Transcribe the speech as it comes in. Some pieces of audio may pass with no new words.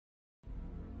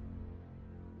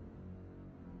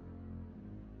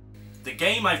The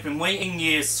game I've been waiting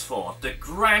years for, the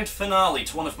grand finale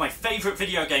to one of my favourite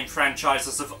video game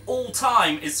franchises of all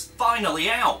time, is finally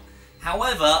out.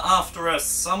 However, after a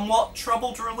somewhat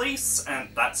troubled release, and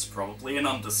that's probably an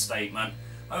understatement,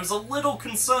 I was a little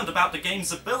concerned about the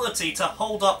game's ability to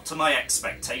hold up to my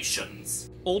expectations.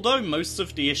 Although most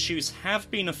of the issues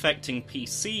have been affecting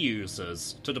PC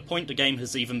users, to the point the game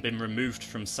has even been removed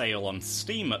from sale on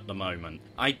Steam at the moment,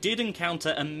 I did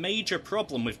encounter a major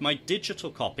problem with my digital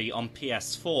copy on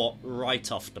PS4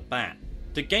 right off the bat.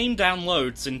 The game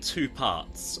downloads in two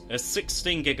parts, a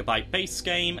 16GB base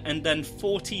game and then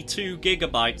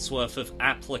 42GB worth of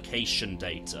application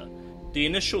data. The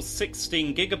initial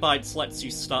 16GB lets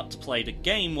you start to play the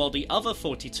game, while the other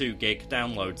 42GB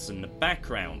downloads in the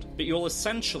background, but you'll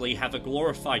essentially have a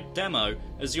glorified demo,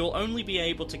 as you'll only be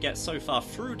able to get so far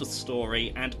through the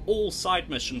story, and all side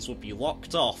missions will be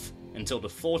locked off until the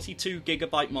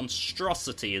 42GB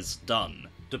monstrosity is done.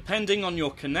 Depending on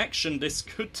your connection, this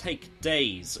could take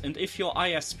days, and if your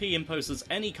ISP imposes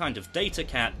any kind of data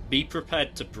cap, be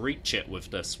prepared to breach it with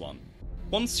this one.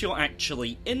 Once you're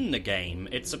actually in the game,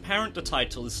 it's apparent the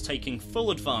title is taking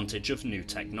full advantage of new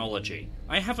technology.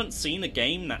 I haven't seen a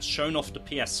game that's shown off the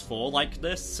PS4 like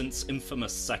this since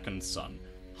infamous Second Son.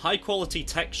 High quality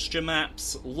texture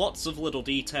maps, lots of little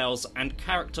details, and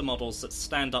character models that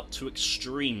stand up to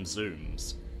extreme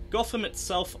zooms. Gotham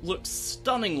itself looks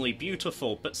stunningly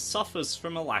beautiful, but suffers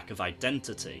from a lack of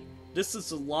identity. This is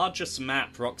the largest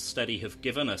map Rocksteady have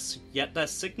given us, yet their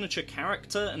signature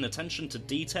character and attention to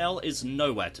detail is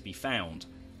nowhere to be found.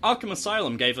 Arkham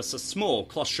Asylum gave us a small,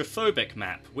 claustrophobic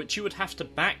map, which you would have to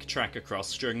backtrack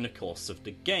across during the course of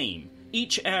the game.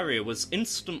 Each area was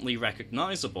instantly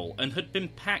recognisable and had been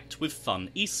packed with fun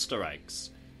Easter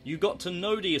eggs. You got to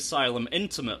know the asylum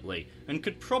intimately, and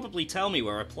could probably tell me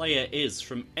where a player is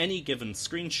from any given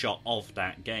screenshot of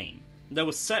that game. There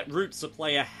were set routes a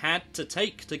player had to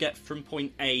take to get from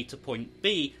point A to point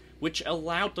B, which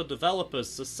allowed the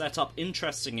developers to set up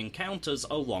interesting encounters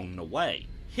along the way.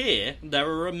 Here, there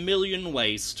are a million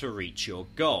ways to reach your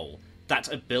goal.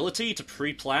 That ability to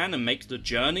pre-plan and make the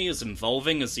journey as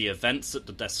involving as the events at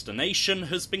the destination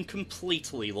has been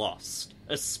completely lost,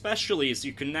 especially as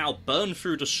you can now burn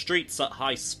through the streets at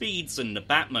high speeds in the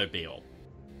Batmobile.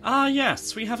 Ah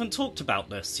yes, we haven't talked about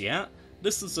this yet.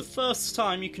 This is the first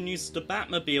time you can use the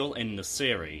Batmobile in the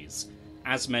series.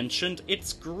 As mentioned,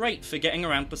 it's great for getting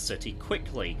around the city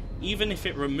quickly, even if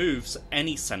it removes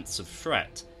any sense of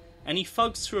threat. Any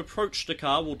thugs who approach the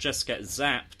car will just get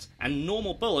zapped, and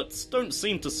normal bullets don't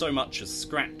seem to so much as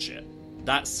scratch it.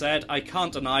 That said, I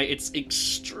can't deny it's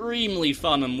extremely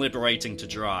fun and liberating to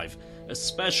drive,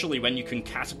 especially when you can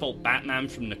catapult Batman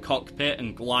from the cockpit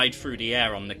and glide through the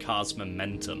air on the car's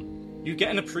momentum. You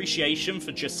get an appreciation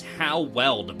for just how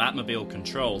well the Batmobile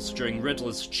controls during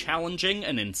Riddler's challenging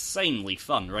and insanely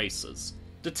fun races.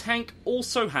 The tank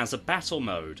also has a battle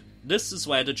mode. This is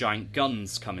where the giant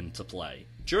guns come into play.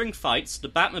 During fights, the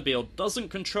Batmobile doesn't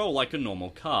control like a normal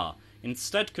car,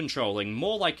 instead controlling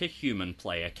more like a human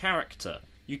player character.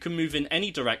 You can move in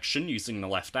any direction using the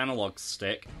left analog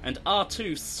stick, and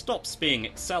R2 stops being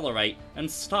accelerate and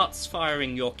starts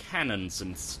firing your cannons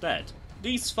instead.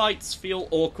 These fights feel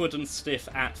awkward and stiff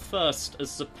at first,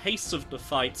 as the pace of the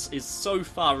fights is so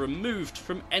far removed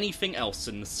from anything else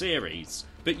in the series,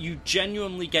 but you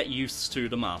genuinely get used to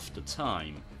them after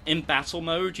time. In battle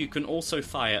mode, you can also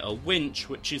fire a winch,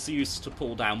 which is used to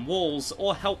pull down walls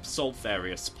or help solve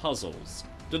various puzzles.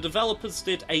 The developers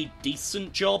did a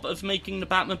decent job of making the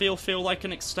Batmobile feel like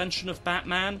an extension of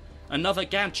Batman, another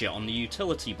gadget on the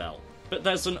utility belt, but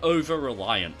there's an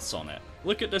over-reliance on it.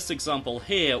 Look at this example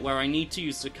here, where I need to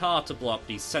use the car to blow up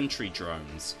these sentry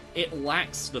drones. It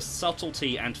lacks the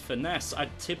subtlety and finesse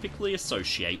I'd typically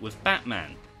associate with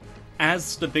Batman.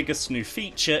 As the biggest new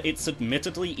feature, it's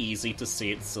admittedly easy to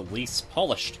see it's the least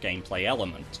polished gameplay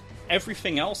element.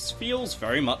 Everything else feels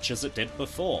very much as it did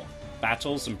before.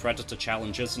 Battles and Predator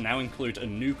challenges now include a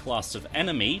new class of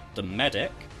enemy, the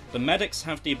Medic. The medics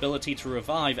have the ability to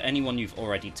revive anyone you've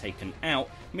already taken out,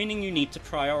 meaning you need to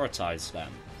prioritize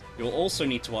them. You'll also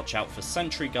need to watch out for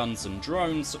sentry guns and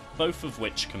drones, both of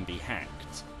which can be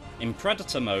hacked. In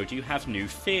Predator mode, you have new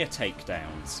Fear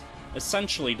takedowns.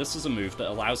 Essentially, this is a move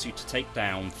that allows you to take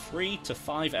down 3 to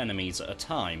 5 enemies at a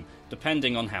time,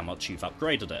 depending on how much you've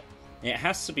upgraded it. It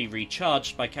has to be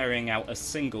recharged by carrying out a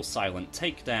single silent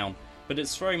takedown, but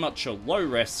it's very much a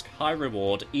low-risk,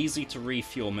 high-reward,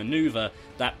 easy-to-refuel maneuver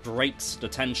that breaks the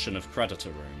tension of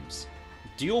Predator rooms.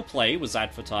 Dual play was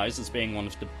advertised as being one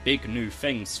of the big new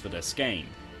things for this game.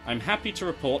 I'm happy to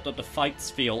report that the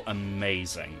fights feel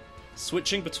amazing.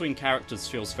 Switching between characters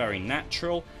feels very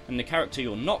natural, and the character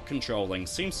you're not controlling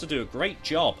seems to do a great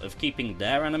job of keeping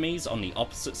their enemies on the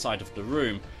opposite side of the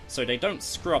room so they don't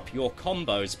screw up your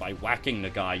combos by whacking the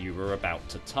guy you were about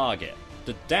to target.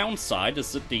 The downside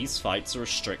is that these fights are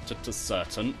restricted to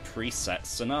certain preset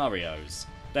scenarios.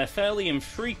 They're fairly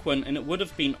infrequent, and it would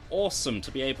have been awesome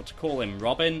to be able to call in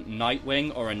Robin,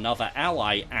 Nightwing, or another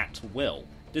ally at will.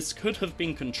 This could have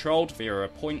been controlled via a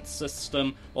point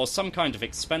system, or some kind of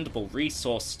expendable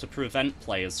resource to prevent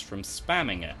players from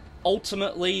spamming it.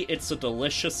 Ultimately, it's a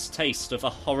delicious taste of a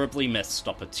horribly missed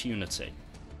opportunity.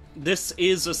 This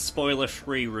is a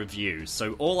spoiler-free review,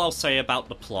 so all I'll say about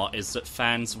the plot is that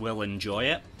fans will enjoy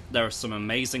it. There are some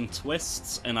amazing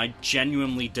twists, and I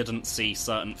genuinely didn't see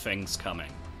certain things coming.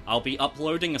 I'll be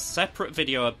uploading a separate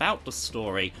video about the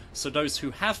story, so those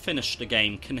who have finished the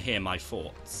game can hear my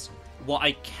thoughts. What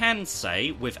I can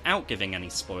say, without giving any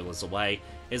spoilers away,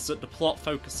 is that the plot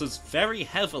focuses very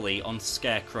heavily on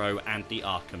Scarecrow and the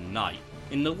Arkham Knight.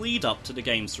 In the lead up to the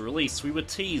game's release, we were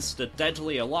teased a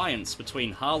deadly alliance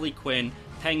between Harley Quinn,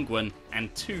 Penguin,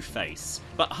 and Two-Face,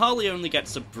 but Harley only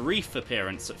gets a brief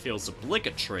appearance that feels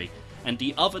obligatory, and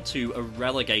the other two are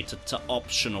relegated to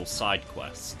optional side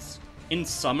quests. In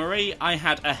summary, I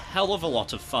had a hell of a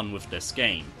lot of fun with this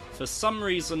game. For some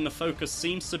reason, the focus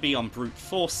seems to be on brute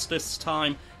force this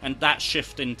time, and that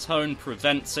shift in tone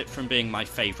prevents it from being my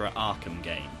favourite Arkham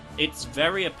game. It's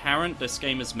very apparent this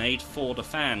game is made for the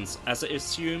fans, as it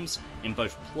assumes, in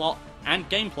both plot and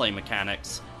gameplay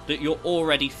mechanics, that you're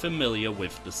already familiar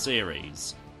with the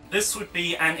series. This would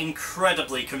be an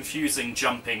incredibly confusing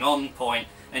jumping on point,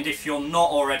 and if you're not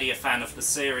already a fan of the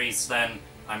series, then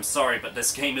I'm sorry, but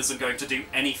this game isn't going to do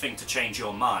anything to change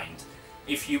your mind.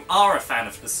 If you are a fan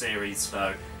of the series,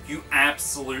 though, you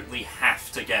absolutely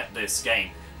have to get this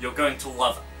game. You're going to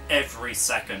love every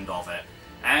second of it.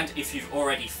 And if you've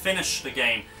already finished the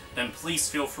game, then please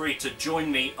feel free to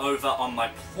join me over on my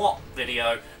plot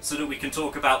video so that we can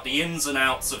talk about the ins and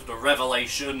outs of the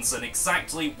revelations and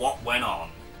exactly what went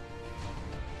on.